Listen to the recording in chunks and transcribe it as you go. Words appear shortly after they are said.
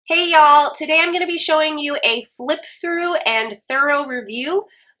Hey y'all, today I'm going to be showing you a flip through and thorough review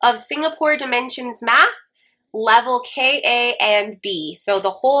of Singapore Dimensions Math, level KA and B. So the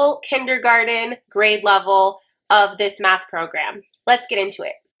whole kindergarten grade level of this math program. Let's get into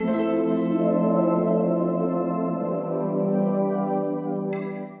it.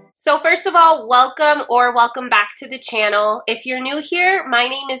 So first of all, welcome back to the channel. If you're new here, my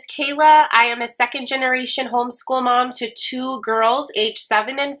name is Kaela. I am a second generation homeschool mom to two girls aged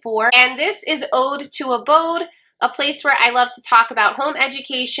 7 and 4. And this is Ode to Abode, a place where I love to talk about home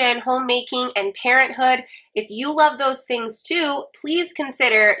education, homemaking, and parenthood. If you love those things too, please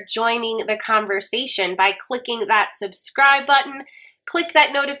consider joining the conversation by clicking that subscribe button. Click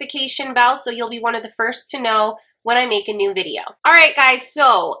that notification bell so you'll be one of the first to know when I make a new video. All right, guys,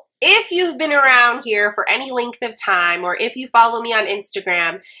 so if you've been around here for any length of time, or if you follow me on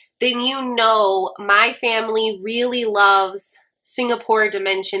Instagram, then you know my family really loves Singapore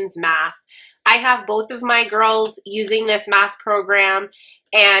Dimensions Math. I have both of my girls using this math program,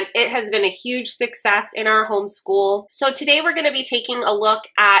 and it has been a huge success in our homeschool. So today we're going to be taking a look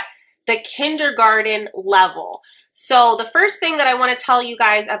at the kindergarten level. So the first thing that I want to tell you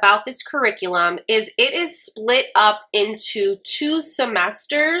guys about this curriculum is it is split up into 2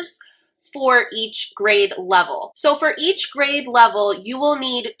 semesters for each grade level. So for each grade level, you will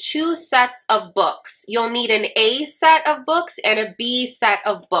need 2 sets of books. You'll need an A set of books and a B set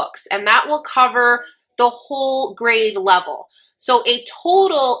of books, and that will cover the whole grade level. So a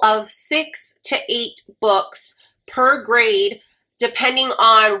total of 6 to 8 books per grade, depending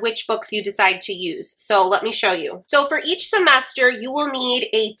on which books you decide to use. So let me show you. So for each semester, you will need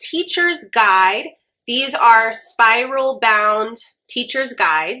a teacher's guide. These are spiral bound teacher's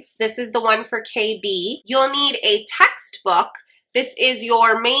guides. This is the one for KB. You'll need a textbook. This is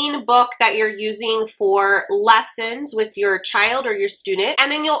your main book that you're using for lessons with your child or your student.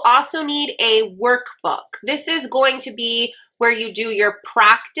 And then you'll also need a workbook. This is going to be where you do your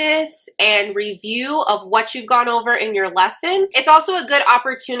practice and review of what you've gone over in your lesson. It's also a good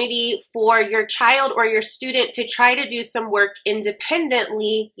opportunity for your child or your student to try to do some work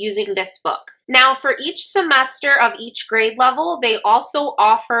independently using this book. Now, for each semester of each grade level, they also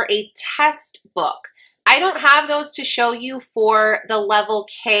offer a test book. I don't have those to show you for the level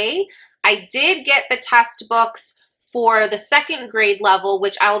K. I did get the test books for the second grade level,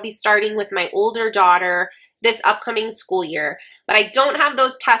 which I will be starting with my older daughter this upcoming school year. But I don't have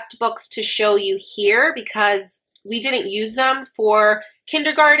those test books to show you here because we didn't use them for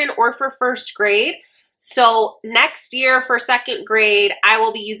kindergarten or for first grade. So next year for second grade, I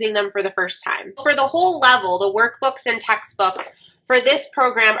will be using them for the first time. For the whole level, the workbooks and textbooks for this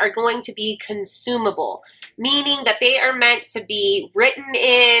program are going to be consumable, meaning that they are meant to be written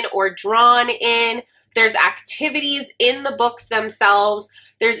in or drawn in. There's activities in the books themselves.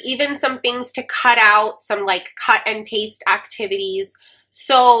 There's even some things to cut out, some like cut and paste activities.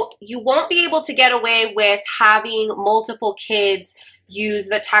 So you won't be able to get away with having multiple kids use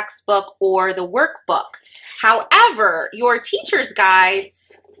the textbook or the workbook. However, your teacher's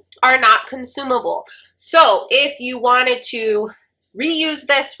guides are not consumable. So if you wanted to reuse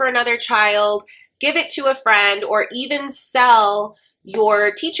this for another child, give it to a friend, or even sell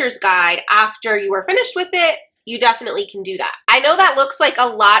your teacher's guide after you are finished with it, you definitely can do that. I know that looks like a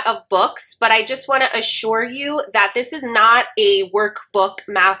lot of books, but I just want to assure you that this is not a workbook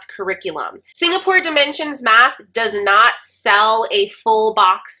math curriculum. Singapore Dimensions Math does not sell a full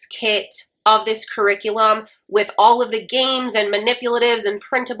box kit of this curriculum with all of the games and manipulatives and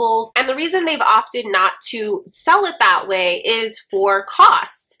printables. And the reason they've opted not to sell it that way is for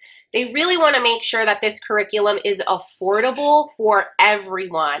costs. They really want to make sure that this curriculum is affordable for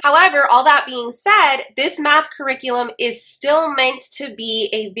everyone. However, all that being said, this math curriculum is still meant to be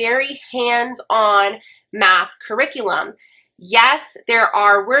a very hands-on math curriculum. Yes, there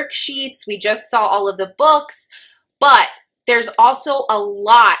are worksheets. We just saw all of the books, but there's also a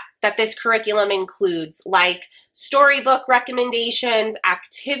lot that this curriculum includes, like storybook recommendations,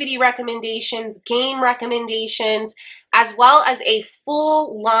 activity recommendations, game recommendations, as well as a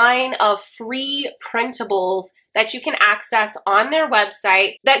full line of free printables that you can access on their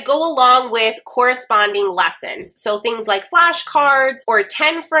website that go along with corresponding lessons. So things like flashcards or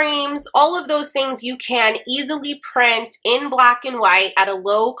 10 frames, all of those things you can easily print in black and white at a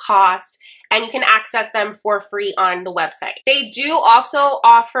low cost, and you can access them for free on the website. They do also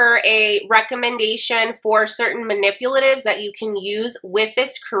offer a recommendation for certain manipulatives that you can use with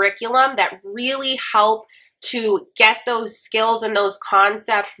this curriculum that really help to get those skills and those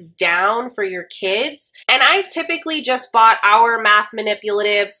concepts down for your kids. And I've typically just bought our math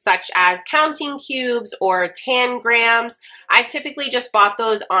manipulatives such as counting cubes or tangrams. I've typically just bought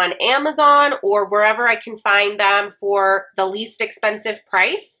those on Amazon or wherever I can find them for the least expensive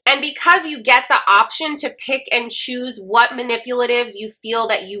price. And because you get the option to pick and choose what manipulatives you feel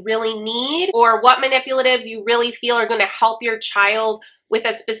that you really need or what manipulatives you really feel are going to help your child with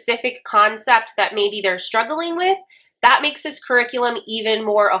a specific concept that maybe they're struggling with, that makes this curriculum even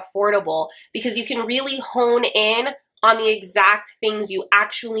more affordable because you can really hone in on the exact things you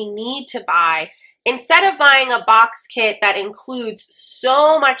actually need to buy instead of buying a box kit that includes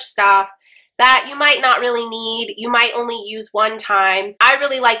so much stuff that you might not really need, you might only use one time. I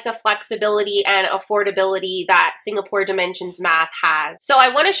really like the flexibility and affordability that Singapore Dimensions Math has. So I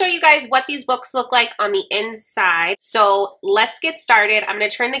want to show you guys what these books look like on the inside. So let's get started. I'm going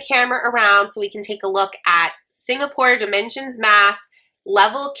to turn the camera around so we can take a look at Singapore Dimensions Math,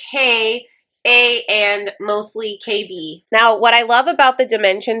 Level K, A, and mostly KB. Now, what I love about the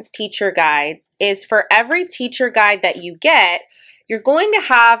Dimensions Teacher Guide is for every teacher guide that you get, you're going to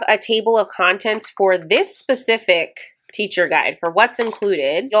have a table of contents for this specific teacher guide for what's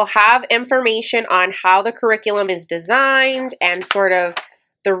included. You'll have information on how the curriculum is designed and sort of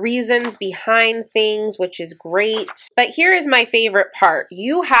the reasons behind things, which is great. But here is my favorite part.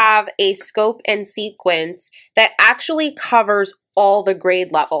 You have a scope and sequence that actually covers all the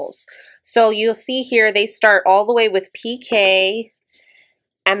grade levels. So you'll see here they start all the way with PK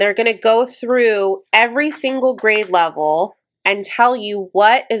and they're going to go through every single grade level and tell you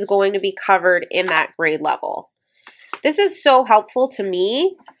what is going to be covered in that grade level. This is so helpful to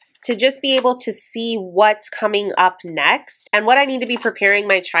me to just be able to see what's coming up next and what I need to be preparing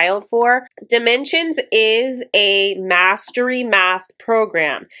my child for. Dimensions is a mastery math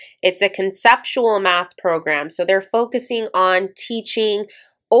program. It's a conceptual math program. So they're focusing on teaching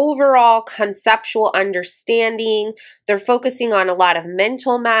overall conceptual understanding. They're focusing on a lot of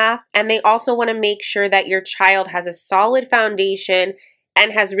mental math, and they also want to make sure that your child has a solid foundation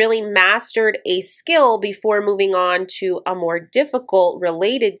and has really mastered a skill before moving on to a more difficult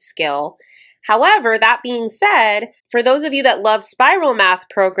related skill. However, that being said, for those of you that love spiral math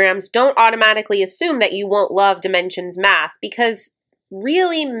programs, don't automatically assume that you won't love Dimensions Math, because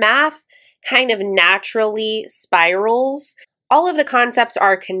really math kind of naturally spirals. All of the concepts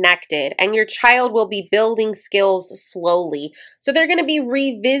are connected and your child will be building skills slowly. So they're going to be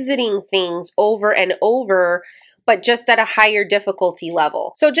revisiting things over and over, but just at a higher difficulty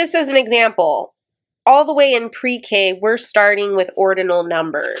level. So just as an example, all the way in pre-K, we're starting with ordinal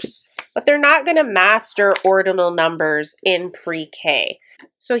numbers, but they're not going to master ordinal numbers in pre-K.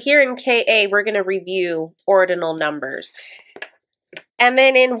 So here in KA, we're going to review ordinal numbers. And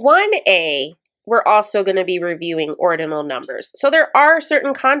then in 1A, we're also going to be reviewing ordinal numbers. So there are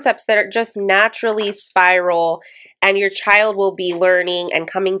certain concepts that are just naturally spiral and your child will be learning and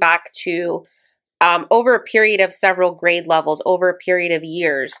coming back to over a period of several grade levels, over a period of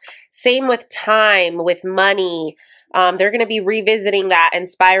years. Same with time, with money. They're going to be revisiting that and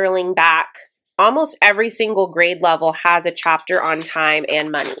spiraling back. Almost every single grade level has a chapter on time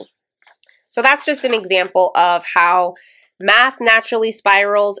and money. So that's just an example of how math naturally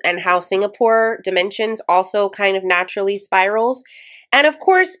spirals and how Singapore Dimensions also kind of naturally spirals. And of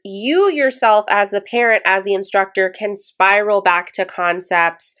course, you yourself as the parent, as the instructor, can spiral back to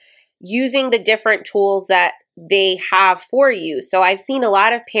concepts using the different tools that they have for you. So I've seen a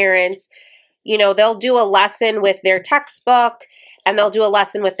lot of parents, you know, they'll do a lesson with their textbook and they'll do a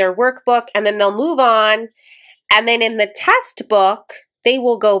lesson with their workbook and then they'll move on. And then in the test book, they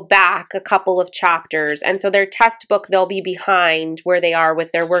will go back a couple of chapters. And so their test book, they'll be behind where they are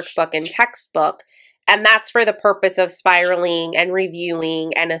with their workbook and textbook. And that's for the purpose of spiraling and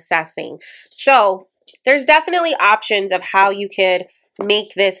reviewing and assessing. So there's definitely options of how you could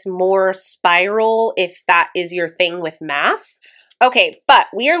make this more spiral if that is your thing with math. Okay, but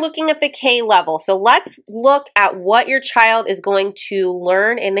we are looking at the K level. So let's look at what your child is going to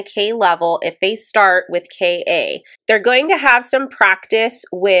learn in the K level if they start with KA. They're going to have some practice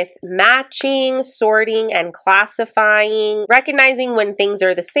with matching, sorting, and classifying, recognizing when things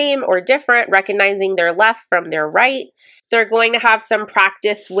are the same or different, recognizing their left from their right. They're going to have some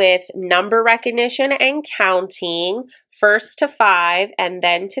practice with number recognition and counting, first to 5 and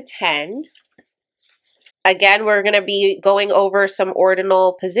then to 10. Again, we're going to be going over some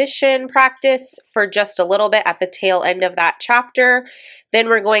ordinal position practice for just a little bit at the tail end of that chapter. Then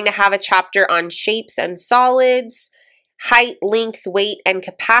we're going to have a chapter on shapes and solids, height, length, weight, and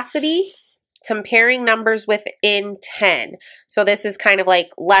capacity, comparing numbers within 10. So this is kind of like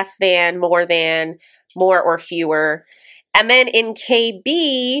less than, more than, more or fewer. And then in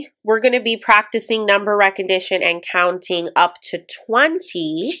KB, we're going to be practicing number recognition and counting up to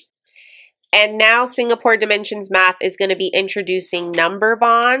 20. And now Singapore Dimensions Math is going to be introducing number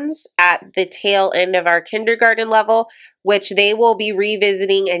bonds at the tail end of our kindergarten level, which they will be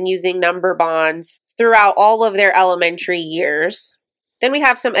revisiting and using number bonds throughout all of their elementary years. Then we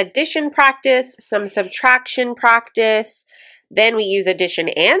have some addition practice, some subtraction practice. Then we use addition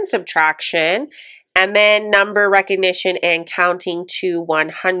and subtraction. And then number recognition and counting to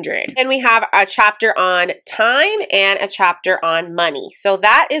 100. Then we have a chapter on time and a chapter on money. So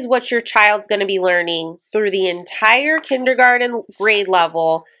that is what your child's going to be learning through the entire kindergarten grade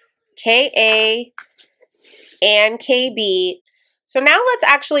level, KA and KB. So now let's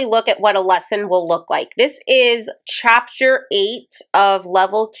actually look at what a lesson will look like. This is chapter 8 of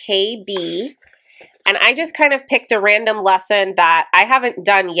level KB. And I just kind of picked a random lesson that I haven't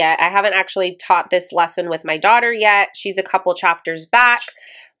done yet. I haven't actually taught this lesson with my daughter yet. She's a couple chapters back.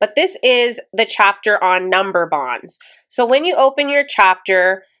 But this is the chapter on number bonds. So when you open your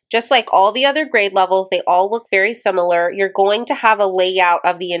chapter, just like all the other grade levels, they all look very similar. You're going to have a layout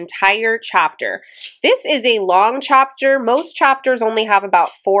of the entire chapter. This is a long chapter. Most chapters only have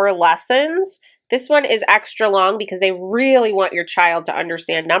about 4 lessons. This one is extra long because they really want your child to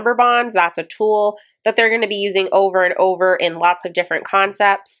understand number bonds. That's a tool that they're going to be using over and over in lots of different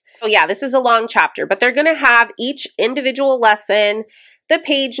concepts. So yeah, this is a long chapter, but they're going to have each individual lesson, the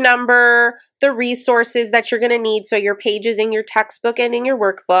page number, the resources that you're going to need, so your pages in your textbook and in your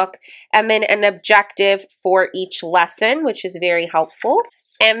workbook, and then an objective for each lesson, which is very helpful.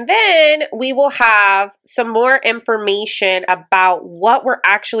 And then we will have some more information about what we're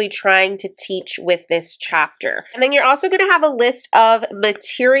actually trying to teach with this chapter. And then you're also going to have a list of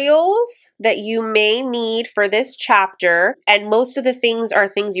materials that you may need for this chapter. And most of the things are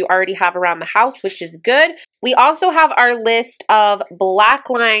things you already have around the house, which is good. We also have our list of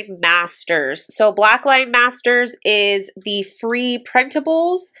Blackline Masters. So Blackline Masters is the free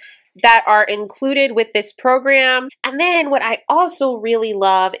printables that are included with this program. And then what I also really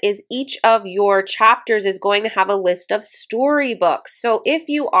love is each of your chapters is going to have a list of storybooks. So if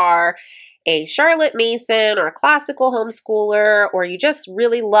you are a Charlotte Mason or a classical homeschooler, or you just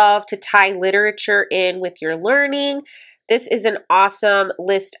really love to tie literature in with your learning, this is an awesome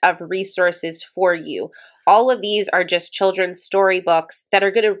list of resources for you. All of these are just children's storybooks that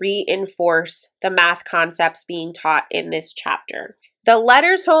are going to reinforce the math concepts being taught in this chapter. The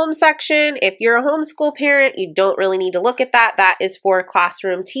letters home section, if you're a homeschool parent, you don't really need to look at that. That is for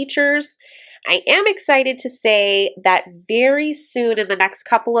classroom teachers. I am excited to say that very soon, in the next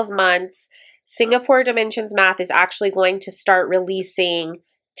couple of months, Singapore Dimensions Math is actually going to start releasing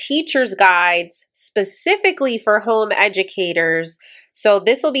teacher's guides specifically for home educators. So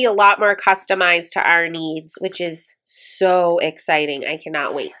this will be a lot more customized to our needs, which is so exciting. I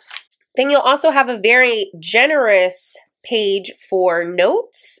cannot wait. Then you'll also have a very generous page for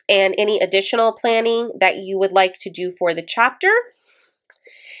notes and any additional planning that you would like to do for the chapter.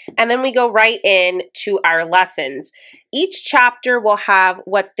 And then we go right in to our lessons. Each chapter will have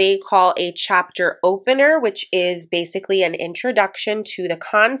what they call a chapter opener, which is basically an introduction to the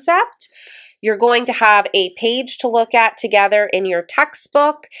concept. You're going to have a page to look at together in your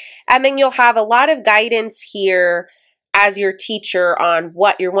textbook, and then you'll have a lot of guidance here as your teacher on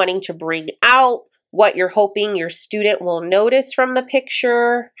what you're wanting to bring out, what you're hoping your student will notice from the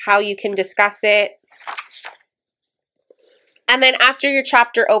picture, how you can discuss it. And then after your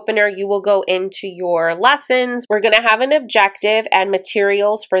chapter opener, you will go into your lessons. We're going to have an objective and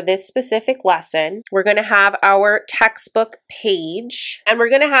materials for this specific lesson. We're going to have our textbook page, and we're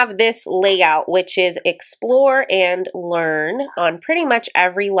going to have this layout, which is explore and learn on pretty much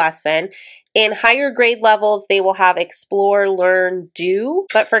every lesson. In higher grade levels, they will have explore, learn, do.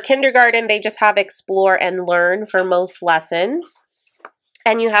 But for kindergarten, they just have explore and learn for most lessons.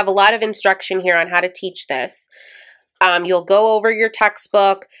 And you have a lot of instruction here on how to teach this. You'll go over your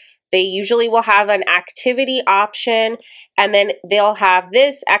textbook. They usually will have an activity option, and then they'll have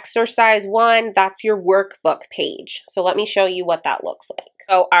this exercise 1. That's your workbook page. So let me show you what that looks like.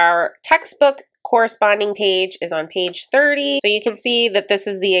 So our textbook corresponding page is on page 30. So you can see that this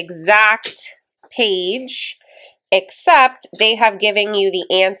is the exact page, except they have given you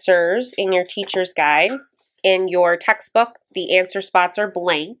the answers in your teacher's guide. In your textbook, the answer spots are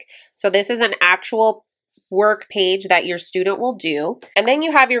blank. So this is an actual work page that your student will do. And then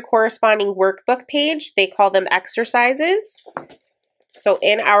you have your corresponding workbook page. They call them exercises. So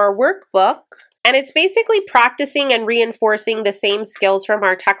in our workbook, And it's basically practicing and reinforcing the same skills from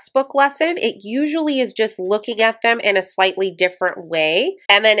our textbook lesson. It usually is just looking at them in a slightly different way.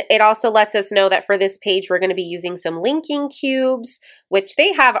 And then it also lets us know that for this page, we're going to be using some linking cubes, which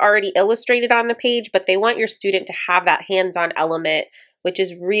they have already illustrated on the page, but they want your student to have that hands-on element, which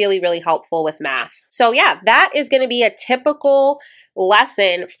is really, really helpful with math. So yeah, that is going to be a typical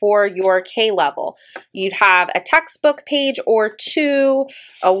lesson for your K level. You'd have a textbook page or two,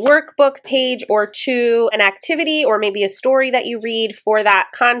 a workbook page or two, an activity or maybe a story that you read for that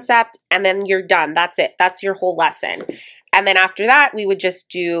concept, and then you're done. That's it. That's your whole lesson. And then after that, we would just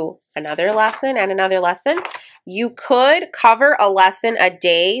do another lesson and another lesson. You could cover a lesson a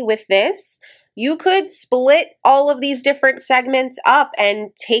day with this. You could split all of these different segments up and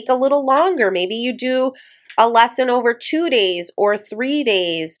take a little longer. Maybe you do a lesson over 2 days or 3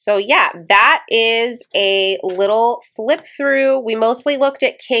 days. So yeah, that is a little flip through. We mostly looked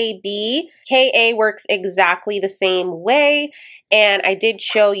at KB. KA works exactly the same way. And I did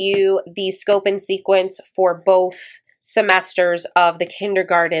show you the scope and sequence for both semesters of the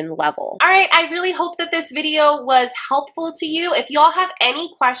kindergarten level. All right, I really hope that this video was helpful to you. If y'all have any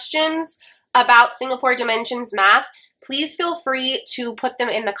questions about Singapore Dimensions math, please feel free to put them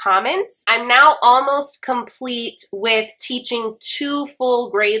in the comments. I'm now almost complete with teaching 2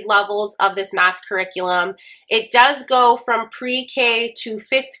 full grade levels of this math curriculum. It does go from pre-K to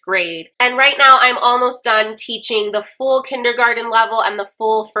 5th grade. And right now I'm almost done teaching the full kindergarten level and the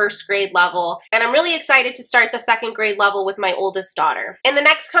full 1st grade level. And I'm really excited to start the 2nd grade level with my oldest daughter. In the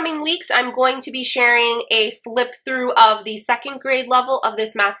next coming weeks, I'm going to be sharing a flip through of the 2nd grade level of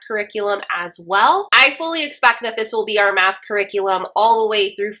this math curriculum as well. I fully expect that this will be our math curriculum all the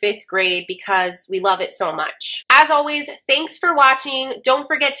way through 5th grade because we love it so much. As always, thanks for watching. Don't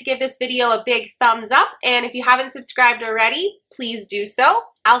forget to give this video a big thumbs up, and if you haven't subscribed already, please do so.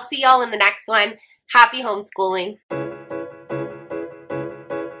 I'll see y'all in the next one. Happy homeschooling.